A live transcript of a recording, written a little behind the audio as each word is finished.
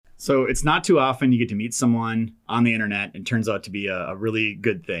So it's not too often you get to meet someone on the internet and turns out to be a really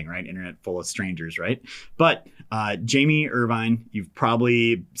good thing, right? Internet full of strangers, right? But Jamie Irvine, you've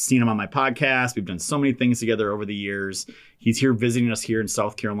probably seen him on my podcast. We've done so many things together over the years. He's here visiting us here in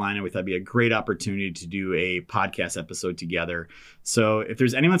South Carolina. We thought it'd be a great opportunity to do a podcast episode together. So if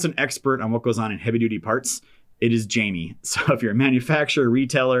there's anyone that's an expert on what goes on in heavy duty parts, it is Jamie. So if you're a manufacturer,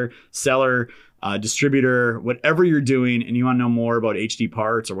 retailer, seller, distributor, whatever you're doing, and you want to know more about HD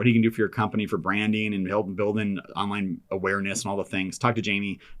Parts or what he can do for your company for branding and help building online awareness and all the things, talk to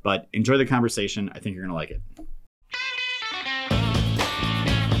Jamie. But enjoy the conversation. I think you're going to like it.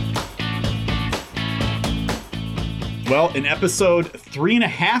 Well, in episode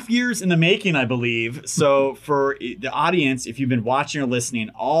 3.5 years in the making, I believe. So for the audience, if you've been watching or listening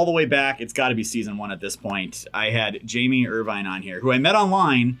all the way back, it's got to be season 1 at this point. I had Jamie Irvine on here, who I met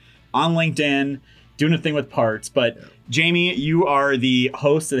online on LinkedIn, doing a thing with parts. But Jamie, you are the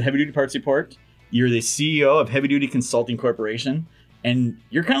host of the Heavy Duty Parts Report. You're the CEO of Heavy Duty Consulting Corporation. And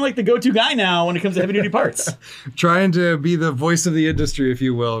you're kind of like the go-to guy now when it comes to heavy duty parts. Trying to be the voice of the industry, if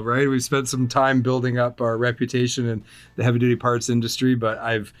you will, right? We've spent some time building up our reputation in the heavy duty parts industry, but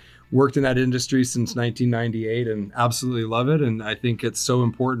I've worked in that industry since 1998 and absolutely love it. And I think it's so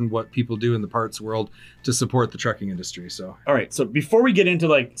important what people do in the parts world to support the trucking industry. So, all right. So before we get into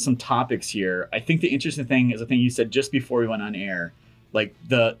like some topics here, I think the interesting thing is the thing you said just before we went on air, like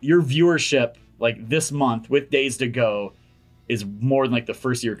your viewership, like this month with days to go, is more than like the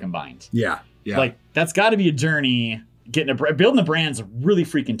first year combined. Yeah. Like that's got to be a journey. Building a brand is really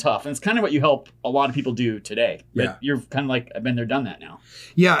freaking tough. And it's kind of what you help a lot of people do today. But you're kind of like, I've been there, done that now.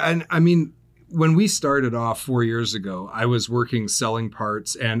 Yeah. And I mean, when we started off 4 years ago, I was working selling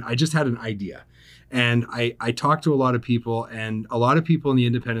parts and I just had an idea. And I talked to a lot of people, and a lot of people in the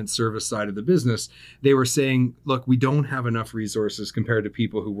independent service side of the business, they were saying, look, we don't have enough resources compared to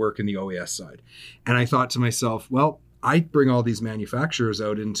people who work in the OES side. And I thought to myself, well, I bring all these manufacturers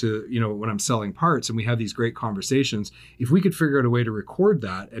out into, when I'm selling parts and we have these great conversations. If we could figure out a way to record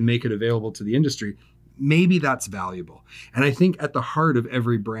that and make it available to the industry, maybe that's valuable. And I think at the heart of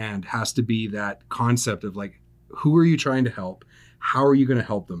every brand has to be that concept of like, who are you trying to help? How are you going to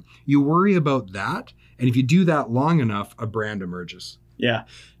help them? You worry about that. And if you do that long enough, a brand emerges. Yeah.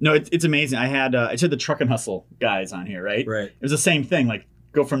 No, it's amazing. I had the Truck and Hustle guys on here, right? Right. It was the same thing, like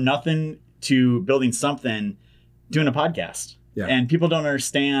go from nothing to building something, doing a podcast. Yeah. And people don't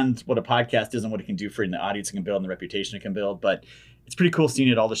understand what a podcast is and what it can do for the audience it can build and the reputation it can build. But it's pretty cool seeing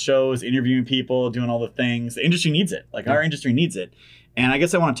it, all the shows, interviewing people, doing all the things. The industry needs it. Like our industry needs it. And I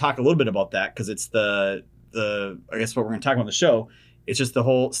guess I want to talk a little bit about that because it's I guess what we're going to talk about on the show. It's just the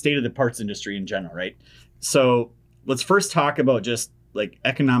whole state of the parts industry in general, right? So let's first talk about just like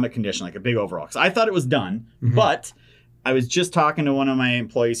economic condition, like a big overall. Because I thought it was done, but I was just talking to one of my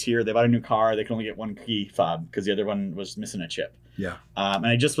employees here. They bought a new car. They can only get one key fob because the other one was missing a chip. Yeah. And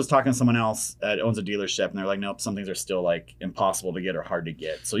I just was talking to someone else that owns a dealership, and they're like, nope, some things are still like impossible to get or hard to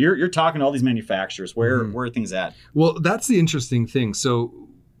get. So you're talking to all these manufacturers. Where are things at? Well, that's the interesting thing. So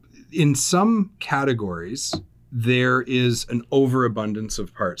in some categories, there is an overabundance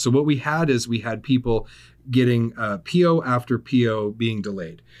of parts. So what we had people getting PO after PO being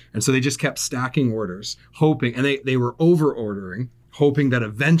delayed. And so they just kept stacking orders, hoping, and they were over ordering, hoping that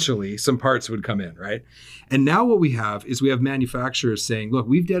eventually some parts would come in, right? And now what we have manufacturers saying, look,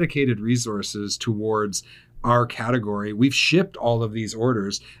 we've dedicated resources towards our category. We've shipped all of these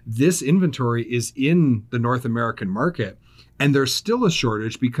orders. This inventory is in the North American market, and there's still a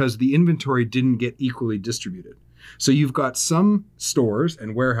shortage because the inventory didn't get equally distributed. So you've got some stores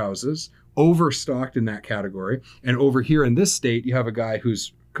and warehouses overstocked in that category. And over here in this state, you have a guy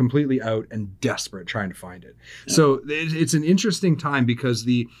who's completely out and desperate trying to find it. Yeah. So it's an interesting time because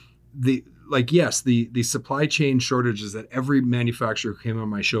the supply chain shortages that every manufacturer who came on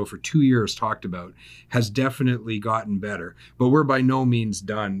my show for 2 years talked about has definitely gotten better, but we're by no means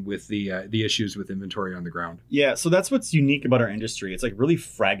done with the issues with inventory on the ground. Yeah. So that's what's unique about our industry. It's like really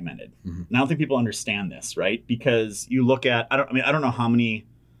fragmented. And I don't think people understand this, right? Because you look at, I don't know how many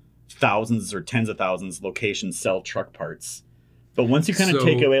thousands or tens of thousands locations sell truck parts. But once you kind of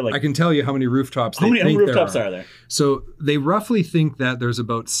take away, like, I can tell you how many rooftops how many rooftops are there? So they roughly think that there's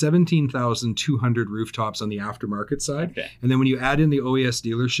about 17,200 rooftops on the aftermarket side. Okay. And then when you add in the OES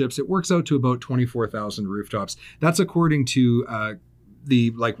dealerships, it works out to about 24,000 rooftops. That's according to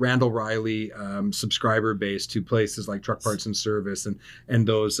the like Randall Riley subscriber base to places like Truck Parts and Service and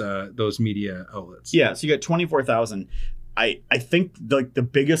those media outlets. Yeah. So you got 24,000. I think the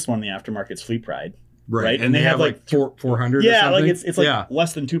biggest one in the aftermarket is Fleet Pride. Right. And they have like 400 yeah, or something? It's like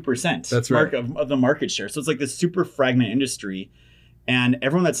less than 2%. That's right. Of the market share. So it's like this super fragmented industry. And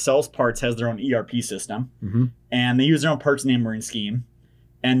everyone that sells parts has their own ERP system. Mm-hmm. And they use their own parts numbering scheme.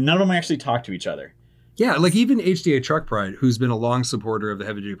 And none of them actually talk to each other. Yeah, like even HDA Truck Pride, who's been a long supporter of the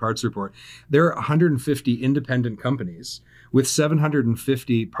Heavy Duty Parts Report, there are 150 independent companies with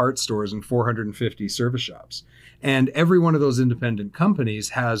 750 parts stores and 450 service shops. And every one of those independent companies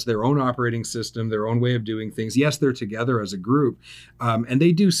has their own operating system, their own way of doing things. Yes, they're together as a group, and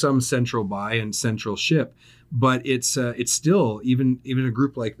they do some central buy and central ship, but it's still, even a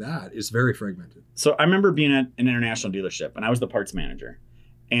group like that is very fragmented. So I remember being at an international dealership, and I was the parts manager.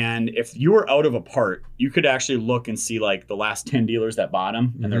 And if you were out of a part, you could actually look and see like the last 10 dealers that bought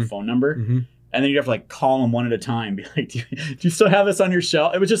them and their phone number. Mm-hmm. And then you'd have to like call them one at a time. Be like, do you still have this on your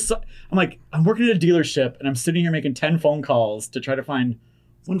shelf? It was just, I'm like, I'm working at a dealership and I'm sitting here making 10 phone calls to try to find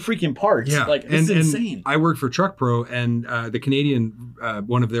one freaking part. Yeah. Like, this is insane. I worked for Truck Pro and the Canadian,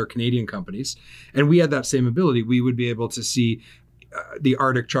 one of their Canadian companies. And we had that same ability. We would be able to see the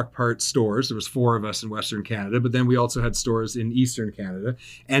Arctic truck parts stores. There was 4 of us in Western Canada, but then we also had stores in Eastern Canada,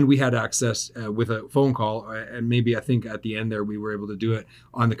 and we had access with a phone call, and maybe I think at the end there we were able to do it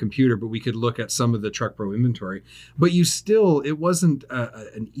on the computer, but we could look at some of the Truck Pro inventory. But it wasn't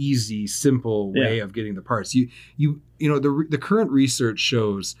an easy, simple way of getting the parts. You know, the current research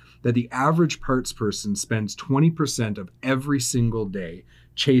shows that the average parts person spends 20% of every single day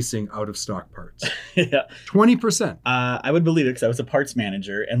chasing out of stock parts. Yeah. 20%. I would believe it because I was a parts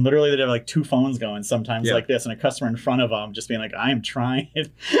manager, and literally they'd have like 2 phones going sometimes like this, and a customer in front of them just being like, I am trying. And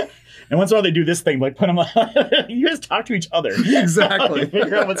once in a while they do this thing, like put them on, you guys talk to each other. Exactly.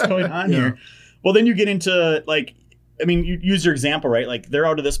 Figure out what's going on here. Well, then you get into like, I mean, you use your example, right? Like they're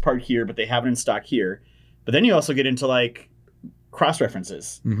out of this part here, but they have it in stock here. But then you also get into like cross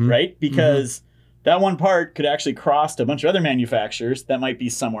references, right? Because that one part could actually cross to a bunch of other manufacturers that might be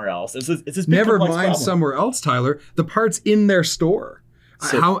somewhere else. It's this big Never complex mind problem. somewhere else, Tyler. The part's in their store.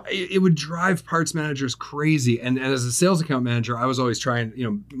 So, How it would drive parts managers crazy. And as a sales account manager, I was always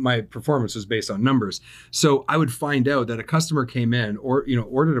trying, my performance was based on numbers. So I would find out that a customer came in or,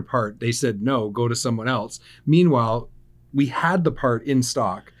 ordered a part. They said, no, go to someone else. Meanwhile, we had the part in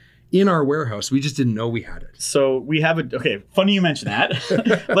stock in our warehouse. We just didn't know we had it. So we have funny you mention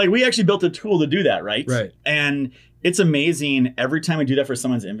that. Like we actually built a tool to do that, right? Right. And it's amazing every time we do that for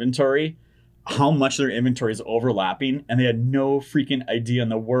someone's inventory, how much their inventory is overlapping, and they had no freaking idea in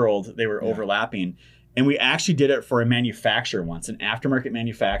the world they were overlapping. And we actually did it for a manufacturer once, an aftermarket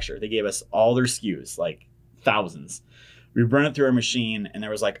manufacturer. They gave us all their SKUs, like thousands. We run it through our machine, and there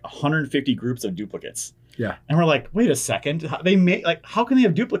was like 150 groups of duplicates. Yeah. And we're like, wait a second, how can they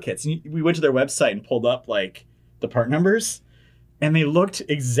have duplicates? And we went to their website and pulled up like the part numbers, and they looked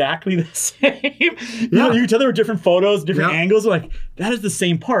exactly the same. You could tell there were different photos, different angles. We're like, that is the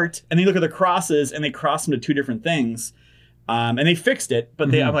same part. And they look at the crosses and they cross them to 2 different things. And they fixed it,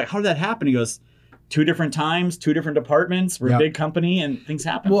 but I'm like, how did that happen? He goes, 2 different times, 2 different departments. We're a big company and things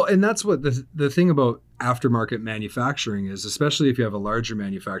happen. Well, and that's what the thing about aftermarket manufacturing is, especially if you have a larger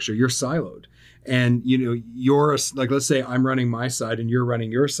manufacturer, you're siloed. And you're like, let's say I'm running my side and you're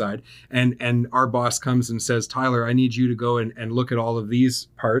running your side, and our boss comes and says, Tyler, I need you to go and look at all of these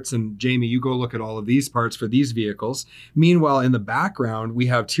parts, and Jamie, you go look at all of these parts for these vehicles. Meanwhile, in the background, we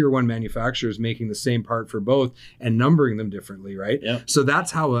have tier 1 manufacturers making the same part for both and numbering them differently, right? Yep. So that's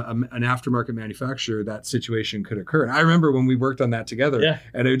how an aftermarket manufacturer, that situation could occur. And I remember when we worked on that together,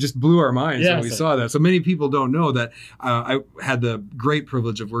 and it just blew our minds when we saw that. So many people don't know that I had the great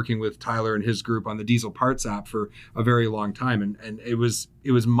privilege of working with Tyler and his group on the Diesel Parts app for a very long time, and it was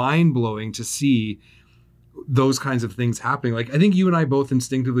mind-blowing to see those kinds of things happening. Like I think you and I both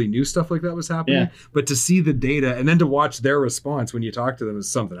instinctively knew stuff like that was happening, but to see the data and then to watch their response when you talk to them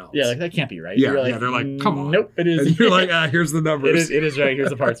is something else. Yeah, like that can't be right. Yeah, like, they're like, come on. Nope, it is. And you're like, here's the numbers. It is right. Here's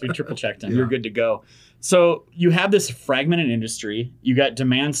the parts. We triple checked them. You're good to go. So you have this fragmented industry. You got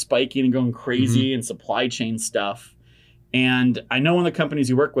demand spiking and going crazy and supply chain stuff. And I know one of the companies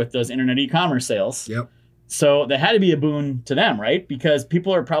you work with does internet e-commerce sales. Yep. So that had to be a boon to them, right? Because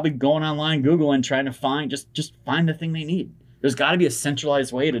people are probably going online, Google, and trying to find just find the thing they need. There's got to be a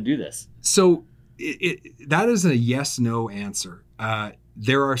centralized way to do this. So that is a yes/no answer.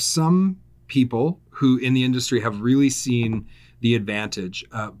 There are some people who in the industry have really seen the advantage,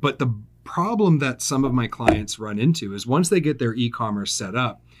 but the problem that some of my clients run into is once they get their e-commerce set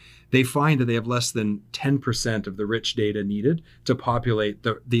up, they find that they have less than 10% of the rich data needed to populate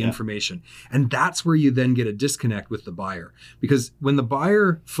the information. And that's where you then get a disconnect with the buyer. Because when the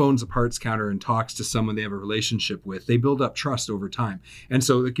buyer phones a parts counter and talks to someone they have a relationship with, they build up trust over time. And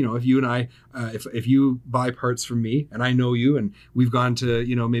so, like, if you and I, if you buy parts from me and I know you and we've gone to,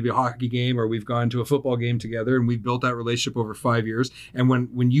 maybe a hockey game or we've gone to a football game together and we've built that relationship over 5 years. And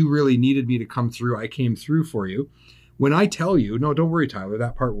when you really needed me to come through, I came through for you. When I tell you, no, don't worry, Tyler,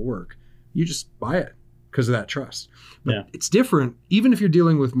 that part will work, you just buy it because of that trust. But it's different, even if you're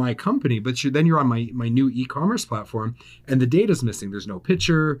dealing with my company, but then you're on my new e-commerce platform and the data's missing. There's no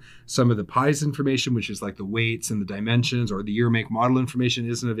picture. Some of the pies information, which is like the weights and the dimensions, or the year, make, model information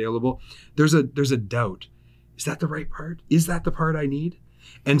isn't available. There's a doubt. Is that the right part? Is that the part I need?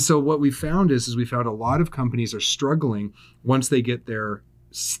 And so what we found is we found a lot of companies are struggling once they get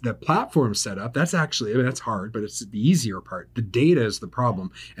the platform set up. That's actually, that's hard, but it's the easier part. The data is the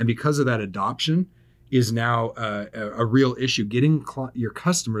problem. And because of that, adoption is now a real issue, getting your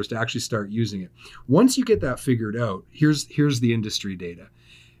customers to actually start using it. Once you get that figured out, here's the industry data.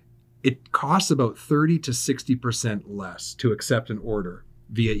 It costs about 30 to 60% less to accept an order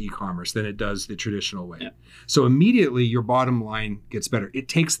via e-commerce than it does the traditional way. Yeah. So immediately your bottom line gets better. It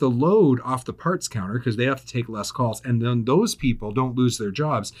takes the load off the parts counter because they have to take less calls. And then those people don't lose their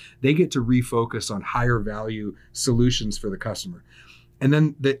jobs. They get to refocus on higher value solutions for the customer. And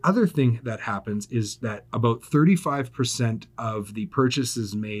then the other thing that happens is that about 35% of the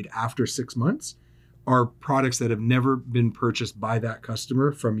purchases made after 6 months are products that have never been purchased by that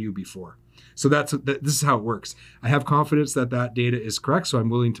customer from you before. So this is how it works. I have confidence that data is correct, so I'm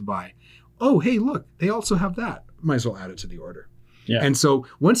willing to buy. Oh, hey, look, they also have that. Might as well add it to the order. Yeah. And so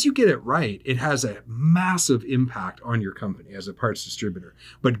once you get it right, it has a massive impact on your company as a parts distributor.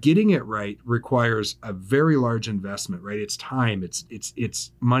 But getting it right requires a very large investment, right? It's time,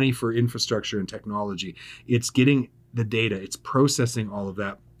 it's money for infrastructure and technology. It's getting the data, it's processing all of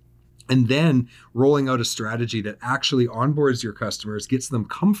that. And then rolling out a strategy that actually onboards your customers, gets them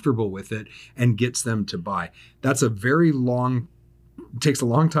comfortable with it, and gets them to buy. That's it takes a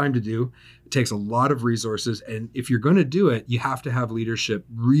long time to do. It takes a lot of resources. And if you're going to do it, you have to have leadership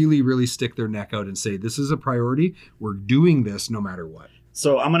really, really stick their neck out and say, this is a priority. We're doing this no matter what.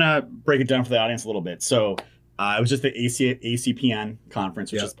 So I'm going to break it down for the audience a little bit. So it was just the ACPN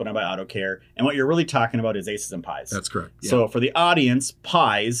conference, which is put on by AutoCare. And what you're really talking about is aces and pies. That's correct. Yeah. So for the audience,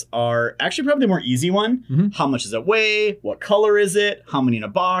 pies are actually probably the more easy one. Mm-hmm. How much does it weigh? What color is it? How many in a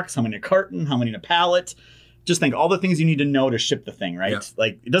box? How many in a carton? How many in a pallet? Just think all the things you need to know to ship the thing, right? Yeah.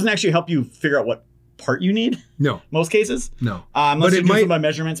 Like, it doesn't actually help you figure out what part you need. No. Most cases. No. Unless you do some by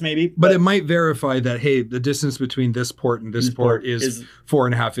measurements, maybe. But it might verify that, hey, the distance between this port and this port is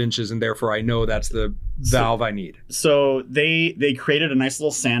 4.5 inches, and therefore I know that's the valve I need. So they created a nice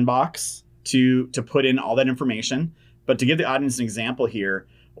little sandbox to put in all that information. But to give the audience an example here,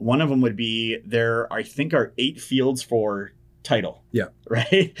 one of them would be there, I think, are 8 fields for title. Yeah.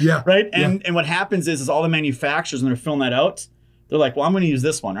 Right? Yeah. Right? And what happens is all the manufacturers, when they're filling that out, they're like, well, I'm going to use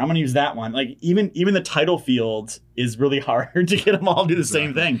this one, or I'm going to use that one. Like, even the title field is really hard to get them all to do the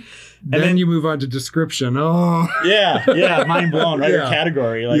same thing. And then you move on to description. Oh. Yeah. Mind blown, right? Your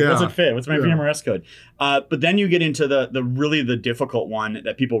category. Like, what's it fit? What's my VMRS code? But then you get into the difficult one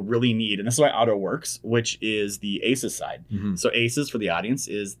that people really need. And this is why Auto works, which is the ACES side. Mm-hmm. So ACES, for the audience,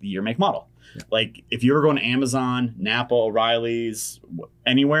 is the year, make, model. Yeah. Like, if you were going to Amazon, Napa, O'Reilly's,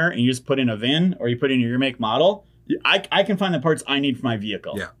 anywhere, and you just put in a VIN or you put in your year, make, model, I can find the parts I need for my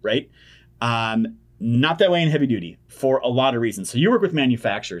vehicle, right? Not that way in heavy duty for a lot of reasons. So you work with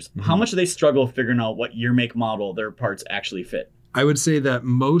manufacturers. Mm-hmm. How much do they struggle figuring out what year, make, model their parts actually fit? I would say that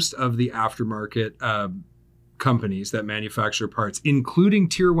most of the aftermarket companies that manufacture parts, including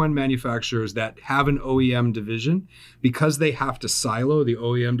tier 1 manufacturers that have an OEM division, because they have to silo the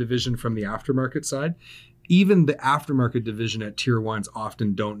OEM division from the aftermarket side, even the aftermarket division at tier 1s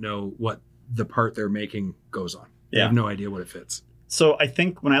often don't know what the part they're making goes on. They have no idea what it fits. So I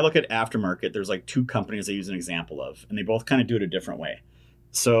think when I look at aftermarket, there's like 2 companies I use an example of, and they both kind of do it a different way.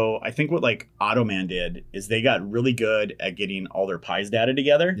 So I think what like Automan did is they got really good at getting all their pies data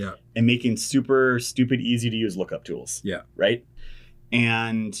together and making super stupid, easy to use lookup tools. Yeah. Right.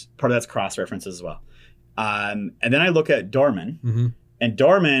 And part of that's cross references as well. And then I look at Dorman. Mm-hmm. And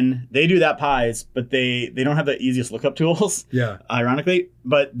Dorman, they do that pies, but they don't have the easiest lookup tools, ironically.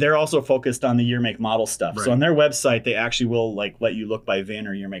 But they're also focused on the year, make, model stuff. Right. So on their website, they actually will like let you look by VIN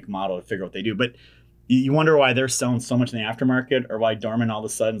or year, make, model to figure out what they do. But you wonder why they're selling so much in the aftermarket, or why Dorman all of a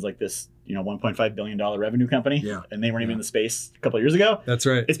sudden is like this, $1.5 billion revenue company. Yeah. And they weren't even in the space a couple of years ago. That's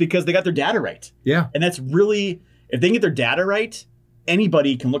right. It's because they got their data right. Yeah. And that's really, if they can get their data right,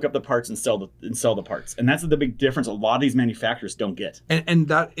 anybody can look up the parts and sell the parts. And that's the big difference a lot of these manufacturers don't get. And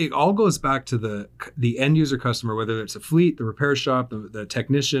that it all goes back to the end user customer, whether it's a fleet, the repair shop, the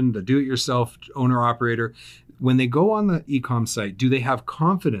technician, the do-it-yourself owner operator. When they go on the e-com site, do they have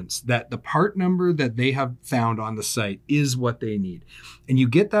confidence that the part number that they have found on the site is what they need? And you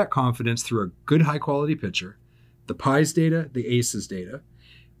get that confidence through a good high quality picture, the PIES data, the ACES data,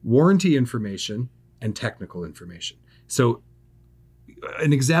 warranty information, and technical information. So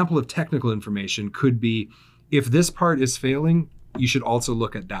an example of technical information could be, if this part is failing, you should also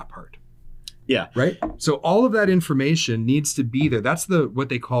look at that part. Yeah. Right. So all of that information needs to be there. That's what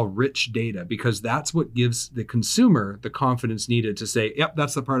they call rich data, because that's what gives the consumer the confidence needed to say, yep,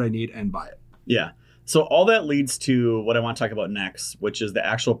 that's the part I need, and buy it. Yeah. So all that leads to what I want to talk about next, which is the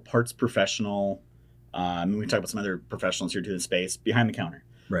actual parts professional. We can talk about some other professionals here too in the space, behind the counter.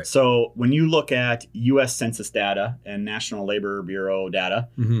 Right. So when you look at U.S. Census data and National Labor Bureau data,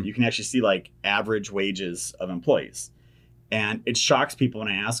 you can actually see like average wages of employees. And it shocks people when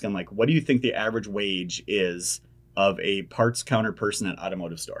I ask them, like, what do you think the average wage is of a parts counter person at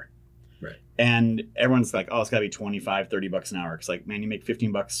automotive store? Right. And everyone's like, oh, it's got to be $25-$30 an hour. It's like, man, you make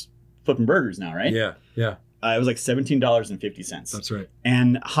 $15 flipping burgers now, right? Yeah. Yeah. It was like $17.50. That's right.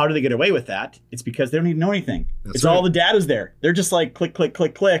 And how do they get away with that? It's because they don't even know anything. That's all the data's there. They're just like click, click,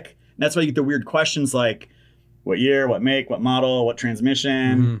 click, click. And that's why you get the weird questions like, what year, what make, what model, what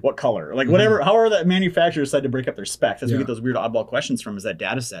transmission, what color, like whatever, however that manufacturer decided to break up their specs. That's where we get those weird oddball questions from, is that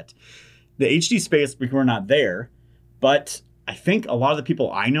data set. The HD space, we're not there, but I think a lot of the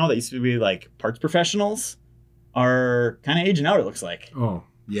people I know that used to be like parts professionals are kind of aging out, it looks like. Oh,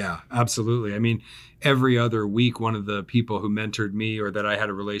 yeah, absolutely. I mean, every other week, one of the people who mentored me or that I had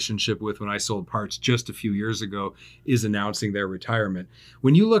a relationship with when I sold parts just a few years ago is announcing their retirement.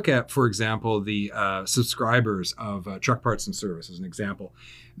 When you look at, for example, the subscribers of Truck Parts and Service as an example,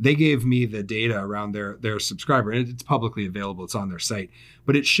 they gave me the data around their subscriber, and it's publicly available. It's on their site,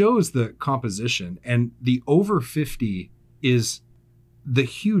 but it shows the composition, and the over 50 is the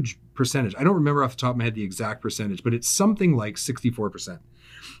huge percentage. I don't remember off the top of my head the exact percentage, but it's something like 64%.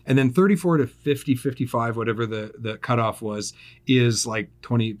 And then 34 to 50, 55, whatever the cutoff was, is like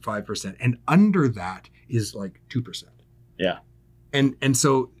 25%. And under that is like 2%. Yeah. And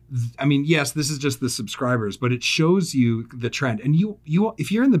so, I mean, yes, this is just the subscribers, but it shows you the trend. And you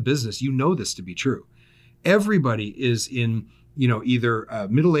if you're in the business, you know this to be true. Everybody is in, either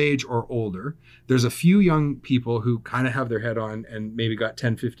middle age or older. There's a few young people who kind of have their head on and maybe got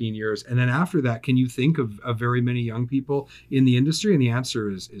 10, 15 years. And then after that, can you think of very many young people in the industry? And the answer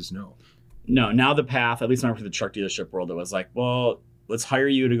is no. No. Now the path, at least not for the truck dealership world, it was like, well, let's hire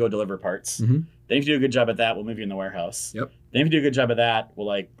you to go deliver parts. Then if you do a good job at that, we'll move you in the warehouse. Yep. Then if you do a good job at that, we'll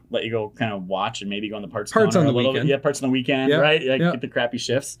like let you go kind of watch and maybe go on the parts on the weekend. weekend. Yeah, parts on the weekend, right? Like get the crappy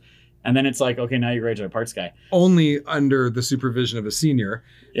shifts. And then it's like, okay, now you're a parts guy. Only under the supervision of a senior.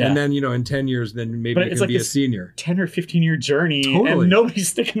 Yeah. And then, in 10 years, then maybe you can be a senior. 10 or 15 year journey. Totally. And nobody's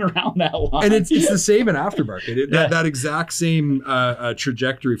sticking around that long. And it's the same in aftermarket. That exact same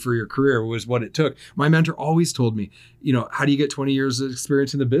trajectory for your career was what it took. My mentor always told me, how do you get 20 years of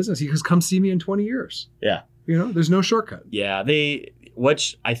experience in the business? He goes, come see me in 20 years. Yeah. There's no shortcut. Yeah.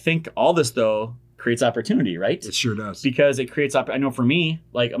 Which I think all this, though, creates opportunity, right? It sure does. Because it creates I know for me,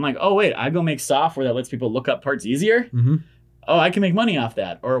 like I'm like, oh wait, I go make software that lets people look up parts easier. Oh, I can make money off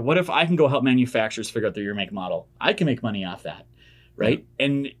that. Or what if I can go help manufacturers figure out their year, make, model? I can make money off that, right? Yeah.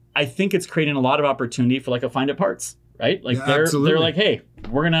 And I think it's creating a lot of opportunity for like a Find It Parts, right? Like they're like, hey,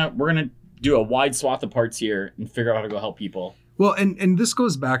 we're gonna do a wide swath of parts here and figure out how to go help people. Well, and this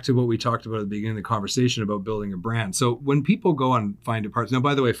goes back to what we talked about at the beginning of the conversation about building a brand. So when people go on Find It Parts, now,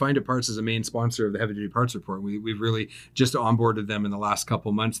 by the way, Find It Parts is a main sponsor of the Heavy Duty Parts Report. We've really just onboarded them in the last couple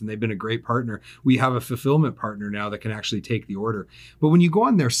of months, and they've been a great partner. We have a fulfillment partner now that can actually take the order. But when you go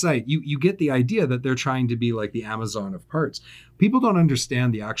on their site, you get the idea that they're trying to be like the Amazon of parts. People don't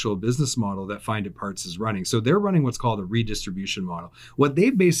understand the actual business model that Find It Parts is running. So they're running what's called a redistribution model. What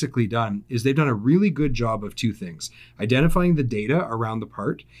they've basically done is they've done a really good job of two things: identifying the data around the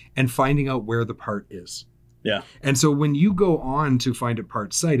part and finding out where the part is. Yeah. And so when you go on to Find It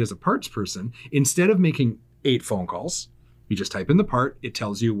Parts site as a parts person, instead of making 8 phone calls, you just type in the part, it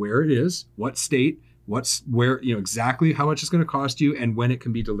tells you where it is, what state, where, exactly how much it's going to cost you and when it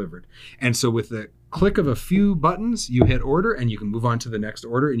can be delivered. And so with the click of a few buttons, you hit order and you can move on to the next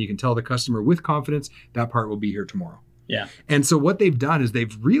order, and you can tell the customer with confidence that part will be here tomorrow. Yeah. And so what they've done is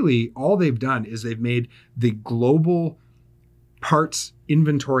they've made the global parts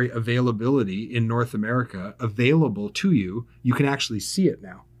inventory availability in North America available to you. You can actually see it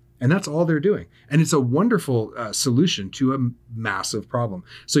now. And that's all they're doing. And it's a wonderful solution to a massive problem.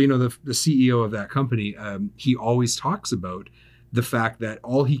 So, the CEO of that company, he always talks about the fact that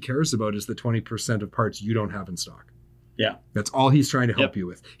all he cares about is the 20% of parts you don't have in stock. Yeah. That's all he's trying to help you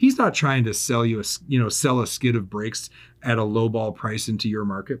with. He's not trying to sell you sell a skid of brakes at a lowball price into your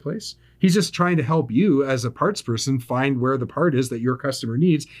marketplace. He's just trying to help you as a parts person find where the part is that your customer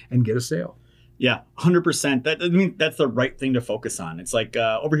needs and get a sale. Yeah, 100%. That's the right thing to focus on. It's like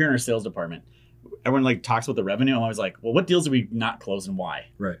over here in our sales department, everyone talks about the revenue. I'm always like, well, what deals do we not close and why?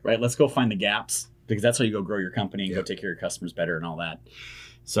 Right. Let's go find the gaps, because that's how you go grow your company and go take care of your customers better and all that.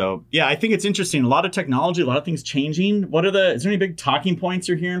 So yeah, I think it's interesting. A lot of technology, a lot of things changing. Is there any big talking points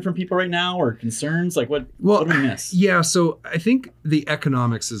you're hearing from people right now, or concerns? What do we miss? Yeah, so I think the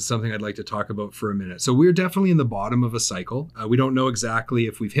economics is something I'd like to talk about for a minute. So we're definitely in the bottom of a cycle. We don't know exactly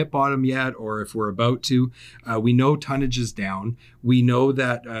if we've hit bottom yet or if we're about to. We know tonnage is down. We know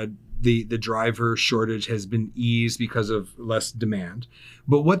that the driver shortage has been eased because of less demand.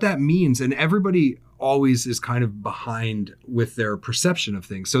 But what that means, and everybody always is kind of behind with their perception of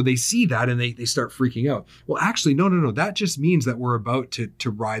things. So they see that and they start freaking out. Well, actually, no. That just means that we're about to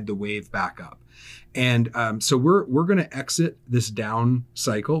ride the wave back up. And so we're going to exit this down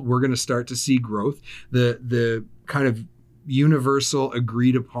cycle. We're going to start to see growth. The kind of universal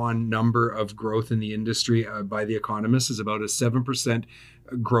agreed upon number of growth in the industry by the economists is about a 7%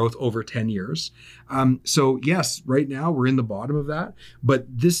 growth over 10 years. So yes, right now we're in the bottom of that, but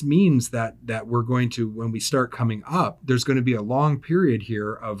this means that we're going to, when we start coming up, there's going to be a long period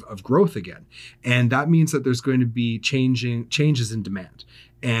here of growth again. And that means that there's going to be changes in demand.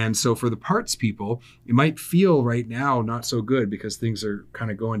 And so for the parts people, it might feel right now not so good because things are kind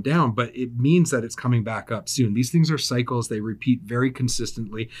of going down, but it means that it's coming back up soon. These things are cycles. They repeat very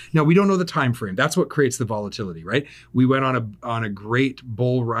consistently. Now, we don't know the time frame. That's what creates the volatility, right? We went on a great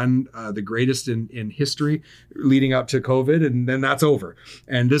bull run, the greatest in history leading up to COVID, and then that's over.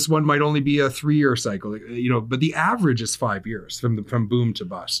 And this one might only be a 3-year cycle, but the average is 5 years from boom to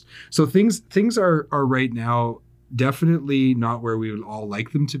bust. So things are right now definitely not where we would all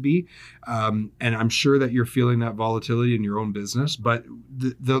like them to be. And I'm sure that you're feeling that volatility in your own business, but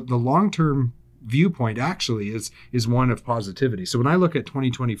the long-term viewpoint actually is one of positivity. So when I look at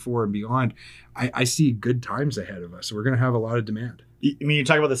 2024 and beyond, I see good times ahead of us. We're going to have a lot of demand. You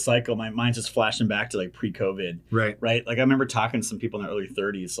talk about the cycle, my mind's just flashing back to pre-COVID. Right. I remember talking to some people in their early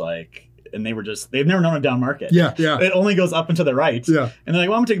 30s, and they've never known a down market. Yeah. It only goes up and to the right. Yeah. And they're like,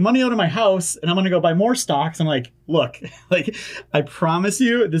 well, I'm gonna take money out of my house and I'm gonna go buy more stocks. I'm like, look, I promise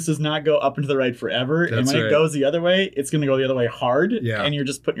you, this does not go up and to the right forever. That's and when it goes the other way, it's gonna go the other way hard. Yeah. And you're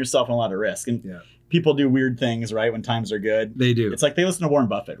just putting yourself in a lot of risk. And people do weird things, right? When times are good. They do. It's like they listen to Warren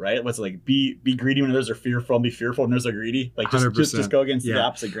Buffett, right? What's it be greedy when others are fearful, and be fearful when others are greedy. Just go against the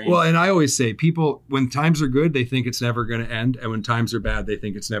opposite grain. Well, and I always say people, when times are good, they think it's never going to end. And when times are bad, they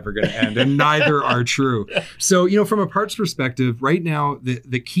think it's never going to end. And neither are true. So, from a parts perspective, right now,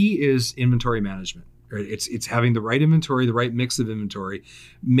 the key is inventory management. Right? It's having the right inventory, the right mix of inventory,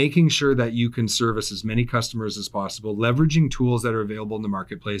 making sure that you can service as many customers as possible, leveraging tools that are available in the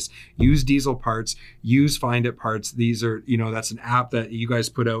marketplace. Use Diesel Parts, use Find It Parts. These are, that's an app that you guys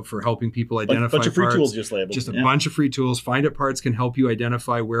put out for helping people identify parts. A bunch of free tools just labeled. Just a bunch of free tools. Find It Parts can help you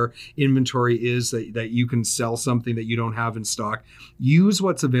identify where inventory is that you can sell something that you don't have in stock. Use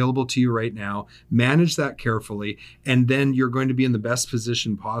what's available to you right now. Manage that carefully, and then you're going to be in the best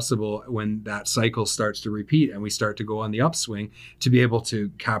position possible when that cycle starts to repeat and we start to go on the upswing to be able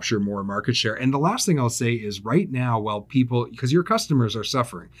to capture more market share. And the last thing I'll say is right now, while people, because your customers are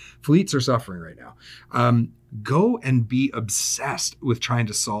suffering, fleets are suffering right now, go and be obsessed with trying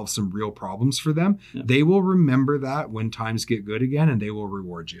to solve some real problems for them. Yeah. They will remember that when times get good again, and they will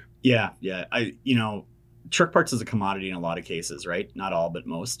reward you. Yeah. Truck parts is a commodity in a lot of cases, right? Not all, but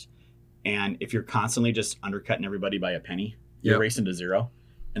most. And if you're constantly just undercutting everybody by a penny, you're racing to zero.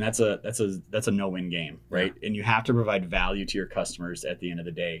 And that's a no-win game, right? Yeah. And you have to provide value to your customers at the end of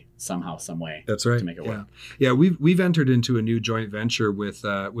the day, somehow, some way. That's right. To make it work. Yeah, we've entered into a new joint venture with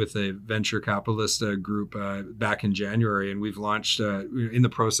a venture capitalist group back in January, and we've launched in the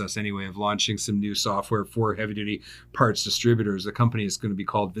process anyway of launching some new software for heavy-duty parts distributors. The company is going to be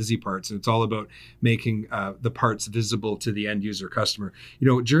called VisiParts, and it's all about making the parts visible to the end user customer.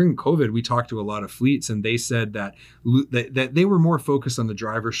 During COVID, we talked to a lot of fleets, and they said that they were more focused on the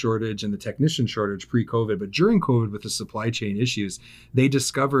driver driver shortage and the technician shortage pre-COVID, but during COVID with the supply chain issues, they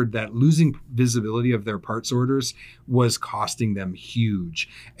discovered that losing visibility of their parts orders was costing them huge.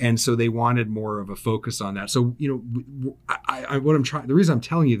 And so they wanted more of a focus on that. So, the reason I'm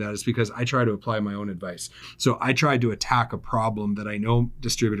telling you that is because I try to apply my own advice. So I tried to attack a problem that I know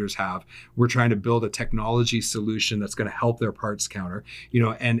distributors have. We're trying to build a technology solution that's going to help their parts counter,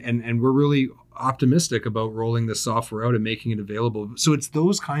 and we're really optimistic about rolling the software out and making it available. So it's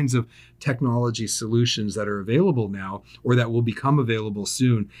those kinds of technology solutions that are available now, or that will become available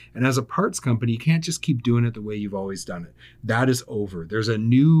soon. And as a parts company, you can't just keep doing it the way you've always done it. That is over. There's a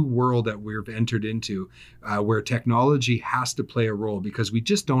new world that we've entered into where technology has to play a role, because we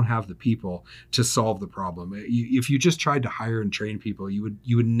just don't have the people to solve the problem. If you just tried to hire and train people, you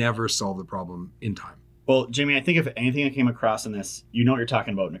would never solve the problem in time. Well, Jamie, I think if anything I came across in this, you know what you're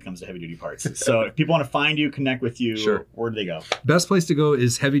talking about when it comes to heavy duty parts. So if people want to find you, connect with you, sure, where do they go? Best place to go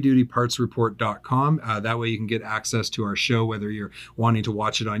is heavydutypartsreport.com. That way you can get access to our show, whether you're wanting to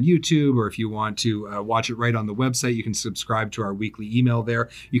watch it on YouTube or if you want to watch it right on the website. You can subscribe to our weekly email there.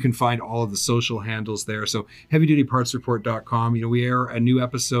 You can find all of the social handles there. So heavydutypartsreport.com. We air a new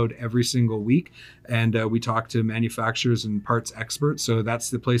episode every single week, and we talk to manufacturers and parts experts. So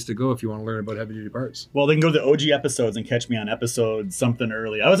that's the place to go if you want to learn about heavy duty parts. Well, they can go to the OG episodes and catch me on episode something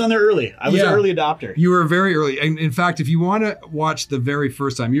early. I was on there early. I was an early adopter. You were very early. And in fact, if you want to watch the very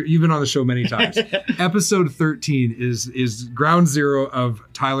first time, you've been on the show many times. Episode 13 is ground zero of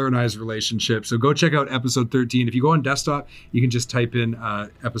Tyler and I's relationship. So go check out episode 13. If you go on desktop, you can just type in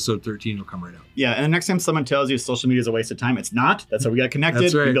episode 13. It'll come right out. Yeah. And the next time someone tells you social media is a waste of time, it's not. That's how we got connected.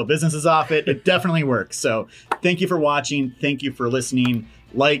 That's right. We built businesses off it. It definitely works. So thank you for watching. Thank you for listening.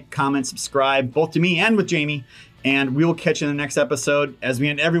 Like, comment, subscribe, both to me and with Jamie. And we will catch you in the next episode. As we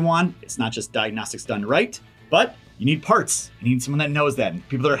end everyone, it's not just diagnostics done right, but you need parts. You need someone that knows that. And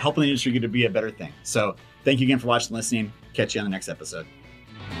people that are helping the industry get to be a better thing. So thank you again for watching and listening. Catch you on the next episode.